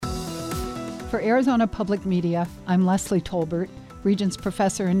For Arizona Public Media, I'm Leslie Tolbert, Regents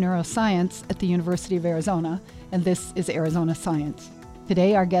Professor in Neuroscience at the University of Arizona, and this is Arizona Science.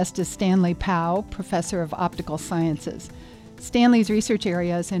 Today our guest is Stanley Powell, Professor of Optical Sciences. Stanley's research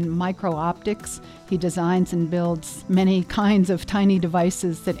area is in micro-optics. He designs and builds many kinds of tiny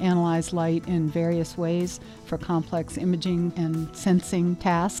devices that analyze light in various ways for complex imaging and sensing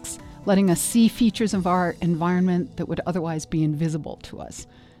tasks, letting us see features of our environment that would otherwise be invisible to us.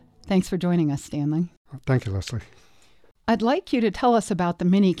 Thanks for joining us, Stanley. Thank you, Leslie. I'd like you to tell us about the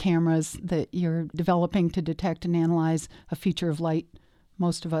mini cameras that you're developing to detect and analyze a feature of light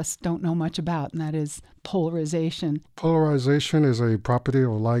most of us don't know much about, and that is polarization. Polarization is a property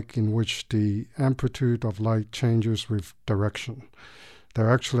of light in which the amplitude of light changes with direction. There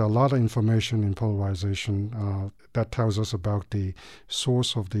are actually a lot of information in polarization that tells us about the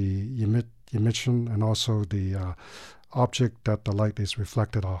source of the emission and also the object that the light is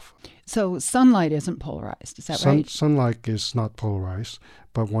reflected off. So sunlight isn't polarized, is that right? Sunlight is not polarized,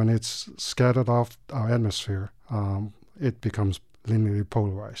 but when it's scattered off our atmosphere, it becomes linearly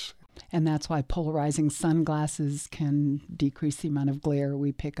polarized. And that's why polarizing sunglasses can decrease the amount of glare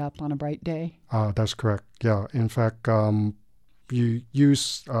we pick up on a bright day? That's correct, yeah. In fact, you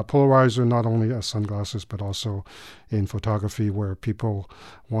use polarizer not only as sunglasses, but also in photography where people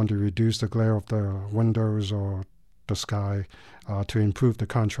want to reduce the glare of the windows or the sky to improve the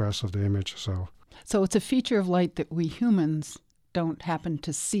contrast of the image. So it's a feature of light that we humans don't happen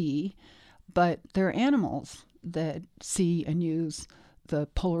to see, but there are animals that see and use the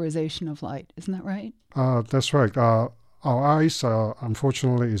polarization of light. Isn't that right? That's right. Our eyes,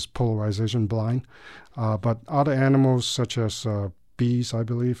 unfortunately, is polarization blind, but other animals such as bees, I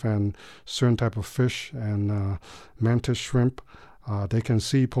believe, and certain type of fish and mantis shrimp, they can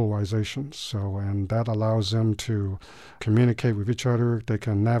see polarization. And that allows them to communicate with each other. They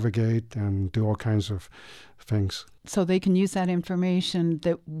can navigate and do all kinds of things. So they can use that information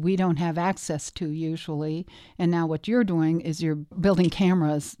that we don't have access to usually. And now what you're doing is you're building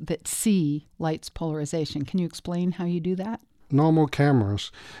cameras that see light's polarization. Can you explain how you do that? Normal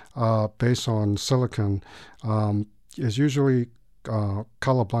cameras based on silicon is usually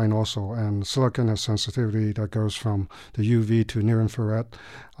colorblind also, and silicon has sensitivity that goes from the UV to near infrared.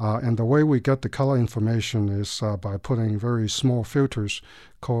 And the way we get the color information is by putting very small filters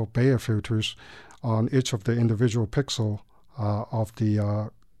called Bayer filters on each of the individual pixel of the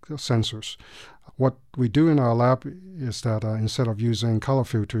sensors. What we do in our lab is that instead of using color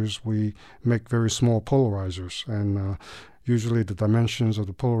filters, we make very small polarizers. And usually the dimensions of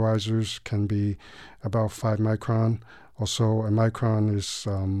the polarizers can be about 5 micron. Also, a micron is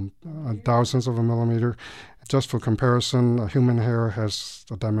thousands of a millimeter. Just for comparison, a human hair has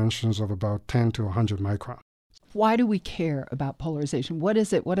the dimensions of about 10 to 100 micron. Why do we care about polarization? What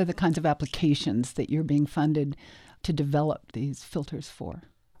is it? What are the kinds of applications that you're being funded to develop these filters for?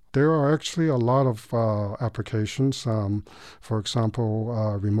 There are actually a lot of applications. For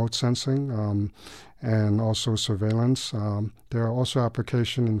example, remote sensing and also surveillance. There are also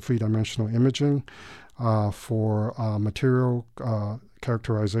applications in three-dimensional imaging for material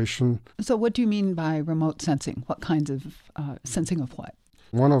characterization. So what do you mean by remote sensing? What kinds of sensing of what?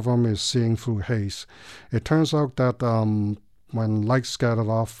 One of them is seeing through haze. It turns out that when light scattered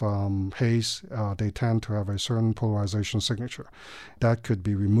off haze, they tend to have a certain polarization signature. That could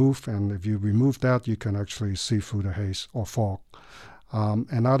be removed, and if you remove that, you can actually see through the haze or fog.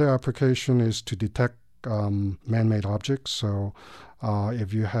 Another application is to detect man-made objects. So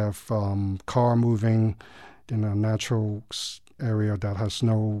if you have car moving in a natural area that has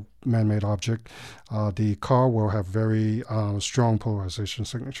no man-made object, the car will have very strong polarization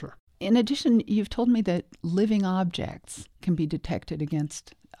signature. In addition, you've told me that living objects can be detected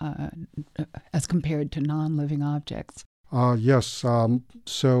against as compared to non-living objects. Yes.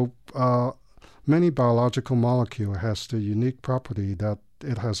 Many biological molecule has the unique property that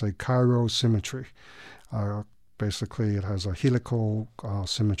it has a chiral symmetry. Basically, it has a helical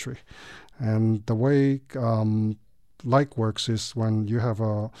symmetry. And the way light works is when you have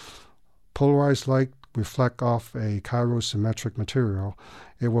a polarized light reflect off a chirosymmetric material,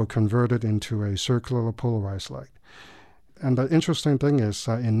 it will convert it into a circular polarized light. And the interesting thing is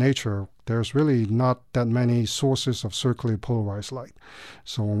in nature, there's really not that many sources of circularly polarized light.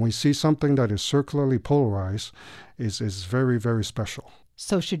 So when we see something that is circularly polarized, is very, very special.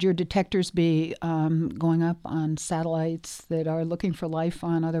 So should your detectors be going up on satellites that are looking for life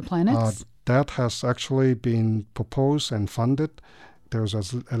on other planets? That has actually been proposed and funded. There's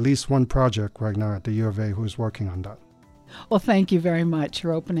at least one project right now at the U of A who's working on that. Well, thank you very much.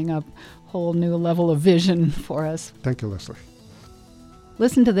 You're opening up a whole new level of vision for us. Thank you, Leslie.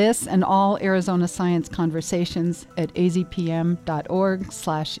 Listen to this and all Arizona Science conversations at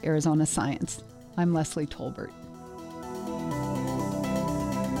azpm.org/Arizona Science. I'm Leslie Tolbert.